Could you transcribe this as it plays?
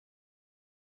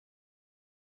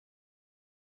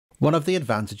One of the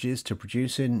advantages to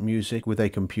producing music with a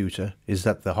computer is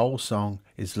that the whole song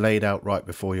is laid out right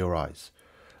before your eyes.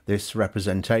 This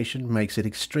representation makes it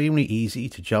extremely easy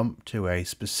to jump to a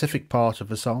specific part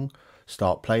of a song,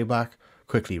 start playback,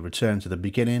 quickly return to the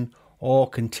beginning, or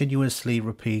continuously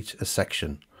repeat a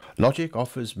section. Logic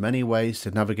offers many ways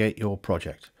to navigate your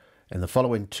project. In the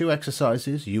following two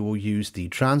exercises, you will use the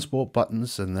transport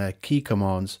buttons and their key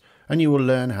commands, and you will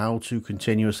learn how to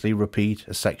continuously repeat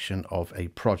a section of a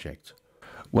project.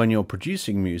 When you're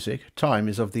producing music, time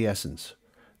is of the essence.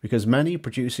 Because many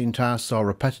producing tasks are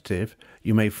repetitive,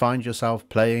 you may find yourself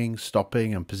playing,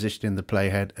 stopping and positioning the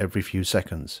playhead every few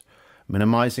seconds.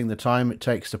 Minimizing the time it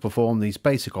takes to perform these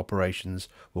basic operations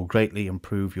will greatly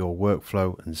improve your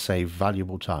workflow and save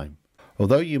valuable time.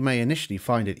 Although you may initially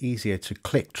find it easier to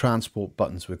click transport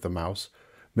buttons with the mouse,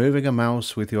 moving a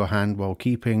mouse with your hand while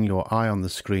keeping your eye on the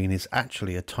screen is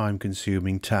actually a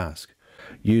time-consuming task.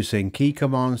 Using key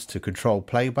commands to control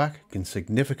playback can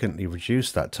significantly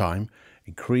reduce that time,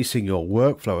 increasing your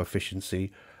workflow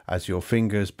efficiency as your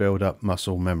fingers build up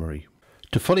muscle memory.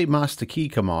 To fully master key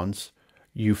commands,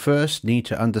 you first need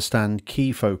to understand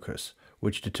key focus,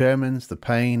 which determines the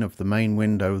pane of the main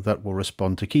window that will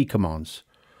respond to key commands.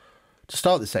 To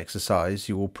start this exercise,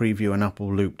 you will preview an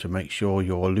Apple loop to make sure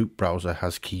your loop browser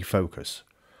has key focus.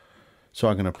 So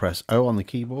I'm going to press O on the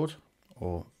keyboard,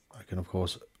 or I can of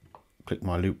course click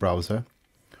my loop browser,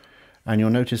 and you'll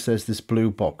notice there's this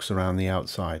blue box around the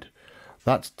outside.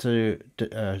 That's to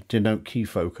denote key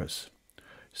focus.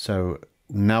 So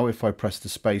now if I press the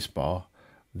space bar,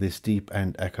 this deep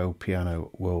end echo piano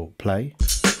will play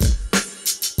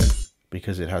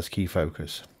because it has key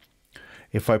focus.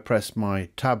 If I press my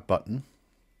tab button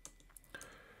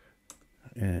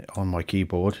on my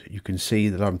keyboard, you can see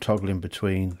that I'm toggling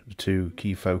between the two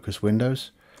key focus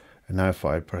windows. And now if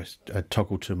I press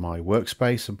toggle to my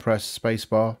workspace and press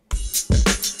spacebar,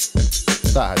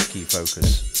 that has key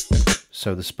focus.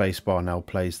 So the spacebar now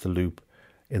plays the loop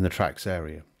in the tracks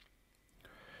area.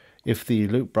 If the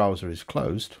loop browser is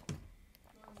closed,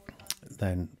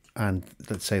 then, and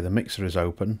let's say the mixer is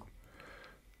open,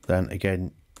 then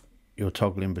again you're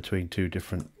toggling between two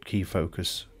different key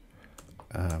focus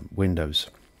windows.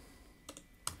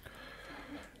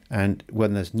 And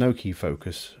when there's no key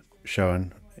focus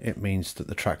shown, it means that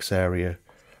the tracks area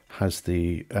has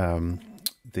the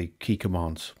key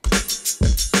commands.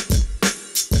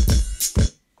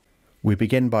 We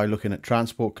begin by looking at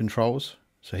transport controls.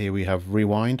 So here we have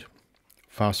rewind,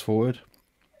 fast forward,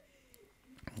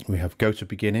 we have go to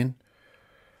beginning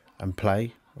and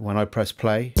play. When I press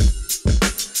play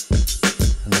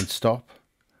and then stop,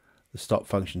 the stop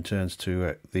function turns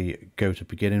to the go to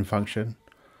beginning function,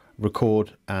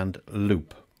 record and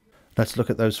loop. Let's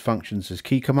look at those functions as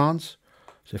key commands.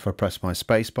 So if I press my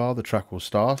space bar, the track will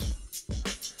start,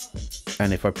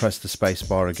 and if I press the space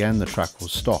bar again, the track will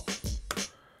stop.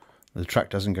 The track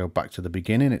doesn't go back to the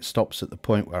beginning, it stops at the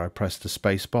point where I press the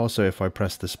space bar. So if I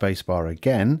press the space bar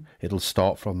again, it'll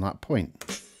start from that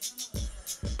point.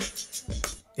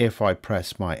 If I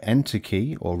press my enter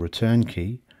key or return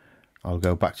key, I'll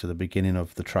go back to the beginning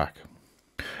of the track.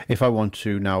 If I want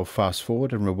to now fast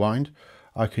forward and rewind,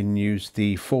 I can use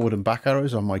the forward and back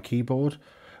arrows on my keyboard,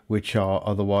 which are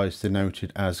otherwise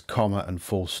denoted as comma and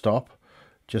full stop,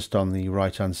 just on the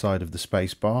right hand side of the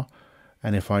space bar.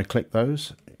 And if I click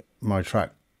those, my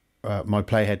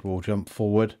playhead will jump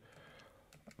forward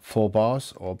 4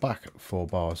 bars or back 4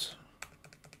 bars.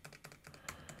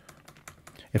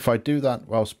 If I do that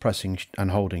whilst pressing and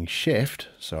holding shift,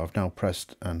 so I've now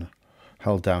pressed and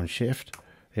held down shift,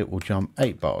 it will jump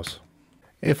 8 bars.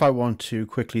 If I want to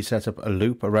quickly set up a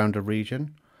loop around a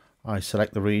region, I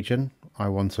select the region I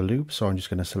want to loop, so I'm just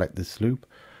going to select this loop,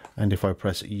 and if I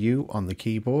press U on the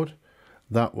keyboard,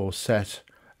 that will set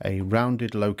a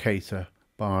rounded locator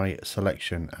by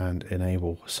selection and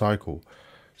enable cycle.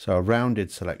 So a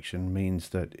rounded selection means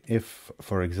that if,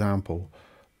 for example,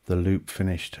 the loop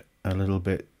finished a little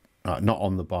bit not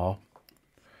on the bar,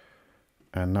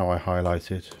 and now I highlight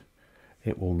it,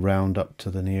 it will round up to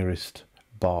the nearest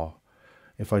bar.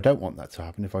 If I don't want that to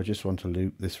happen, if I just want to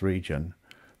loop this region,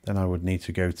 then I would need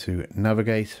to go to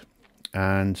navigate,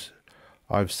 and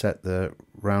I've set the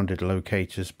rounded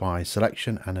locators by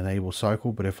selection and enable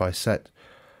cycle. But if I set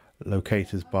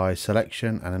locators by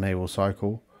selection and enable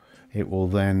cycle, it will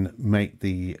then make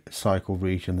the cycle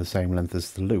region the same length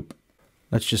as the loop.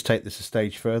 Let's just take this a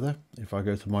stage further. If I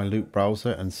go to my loop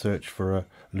browser and search for a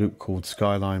loop called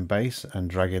Skyline Bass and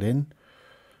drag it in,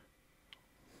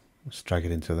 let's drag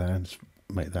it into there and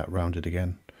make that rounded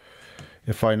again.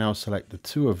 If I now select the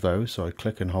two of those, so I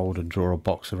click and hold and draw a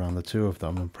box around the two of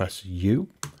them and press U,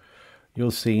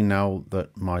 you'll see now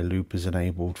that my loop is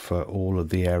enabled for all of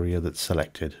the area that's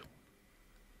selected.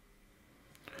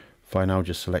 If I now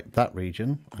just select that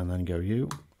region and then go U,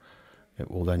 it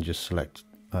will then just select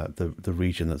the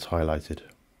region that's highlighted.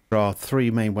 There are three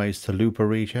main ways to loop a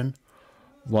region.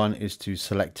 One is to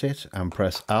select it and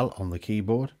press L on the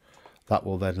keyboard. That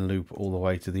will then loop all the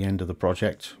way to the end of the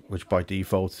project, which by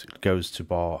default goes to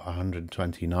bar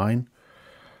 129.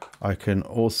 I can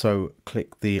also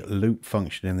click the loop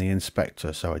function in the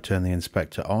inspector. So I turn the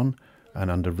inspector on, and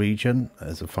under region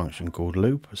there's a function called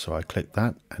loop. So I click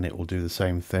that and it will do the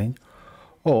same thing.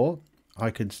 Or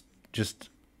I could just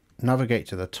navigate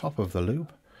to the top of the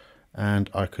loop and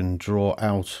I can draw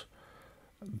out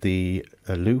the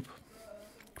loop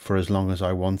for as long as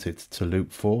I want it to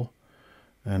loop for.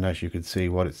 And as you can see,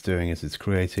 what it's doing is it's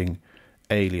creating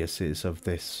aliases of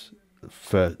this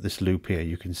loop here.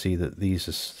 You can see that these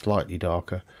are slightly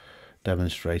darker,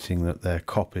 demonstrating that they're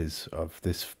copies of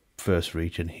this first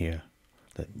region here.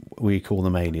 That we call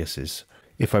them aliases.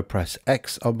 If I press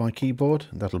X on my keyboard,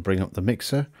 that'll bring up the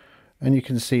mixer, and you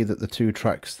can see that the two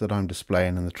tracks that I'm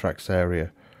displaying in the tracks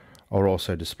area are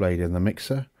also displayed in the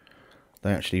mixer.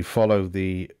 They actually follow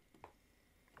the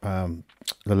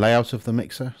layout of the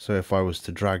mixer. So if I was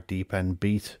to drag Deep End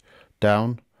Beat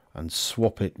down and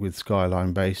swap it with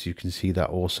Skyline Bass, you can see that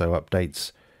also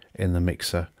updates in the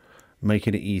mixer,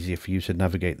 making it easier for you to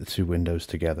navigate the two windows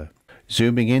together.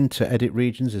 Zooming in to edit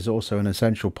regions is also an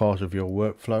essential part of your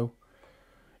workflow.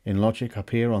 In Logic,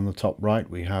 up here on the top right,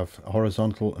 we have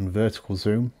horizontal and vertical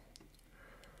zoom.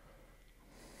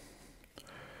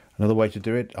 Another way to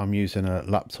do it, I'm using a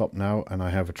laptop now and I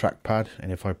have a trackpad,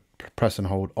 and if I press and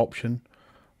hold Option,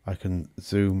 I can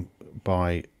zoom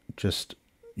by just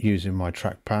using my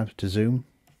trackpad to zoom.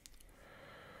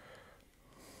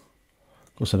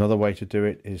 Of course, another way to do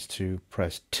it is to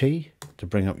press T to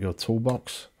bring up your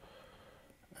toolbox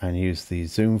and use the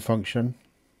zoom function.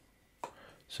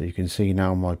 So you can see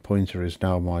now my pointer is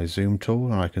now my zoom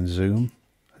tool, and I can zoom.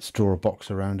 Let's draw a box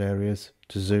around areas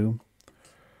to zoom.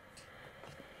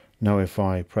 Now if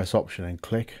I press Option and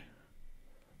click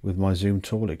with my zoom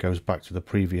tool, it goes back to the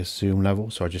previous zoom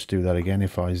level. So I just do that again.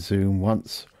 If I zoom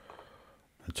once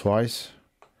and twice,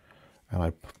 and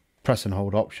I press and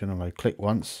hold Option and I click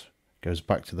once, it goes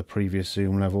back to the previous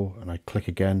zoom level, and I click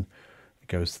again, it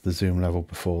goes to the zoom level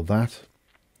before that.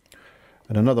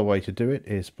 And another way to do it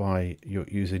is by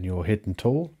using your hidden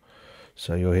tool.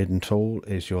 So your hidden tool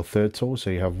is your third tool. So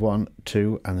you have 1,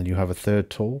 2, and then you have a third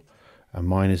tool, and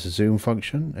mine is a zoom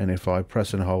function. And if I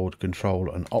press and hold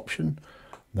Control and Option,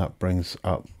 that brings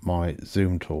up my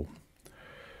zoom tool.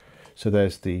 So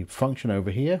there's the function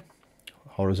over here,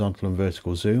 horizontal and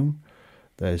vertical zoom.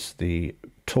 There's the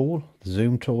tool, the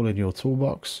zoom tool in your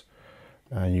toolbox,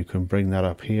 and you can bring that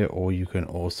up here, or you can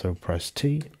also press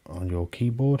T on your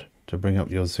keyboard to bring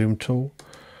up your zoom tool,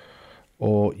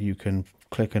 or you can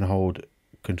click and hold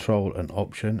Control and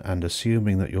Option, and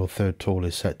assuming that your third tool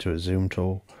is set to a zoom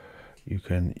tool, you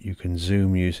can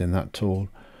zoom using that tool.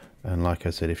 And like I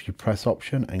said, if you press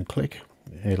Option and click,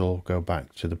 it'll go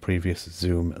back to the previous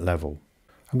zoom level.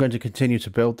 I'm going to continue to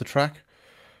build the track.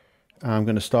 I'm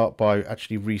going to start by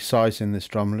actually resizing this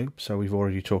drum loop. So we've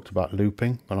already talked about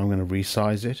looping, but I'm going to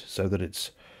resize it so that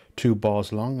it's 2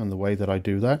 bars long. And the way that I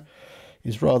do that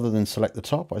is, rather than select the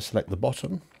top, I select the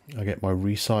bottom. I get my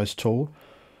resize tool,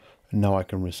 and now I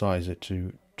can resize it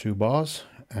to 2 bars,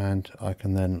 and I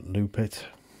can then loop it.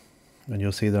 And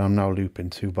you'll see that I'm now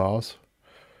looping 2 bars.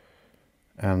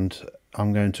 And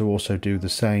I'm going to also do the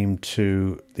same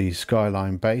to the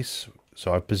Skyline Bass.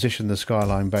 So I position the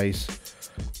Skyline Bass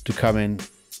to come in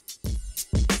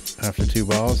after 2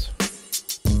 bars.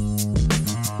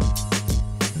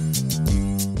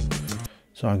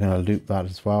 So I'm going to loop that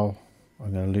as well.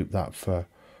 I'm going to loop that for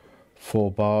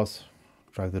 4 bars,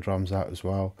 drag the drums out as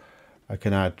well. I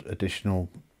can add additional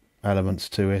elements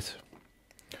to it.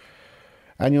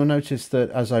 And you'll notice that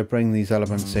as I bring these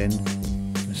elements in,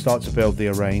 I start to build the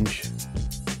arrange.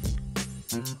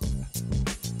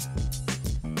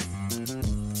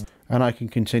 And I can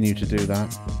continue to do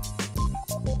that.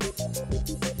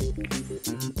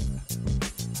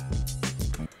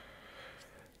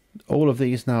 All of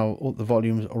these now, all the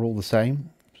volumes are all the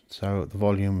same. So the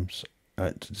volume's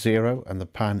at 0 and the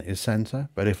pan is center.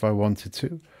 But if I wanted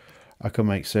to, I can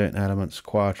make certain elements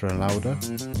quieter and louder.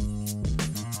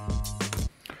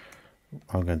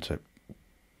 I'm going to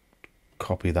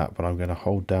copy that, but I'm going to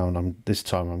hold down. This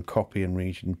time I'm copying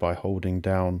region by holding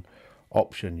down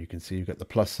Option. You can see you get the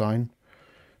plus sign,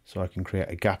 so I can create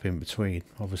a gap in between.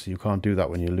 Obviously you can't do that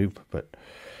when you loop, but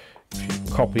if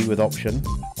you copy with Option,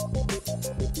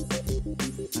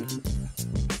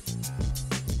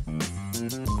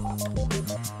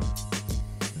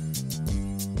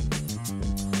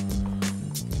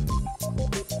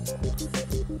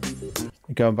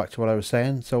 Going back to what I was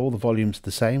saying, so all the volumes are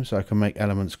the same, so I can make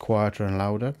elements quieter and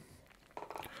louder.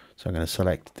 So I'm going to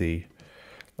select the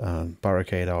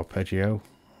Barricade arpeggio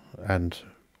and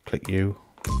click U.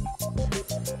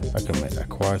 I can make that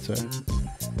quieter.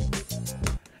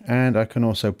 And I can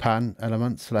also pan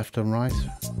elements left and right.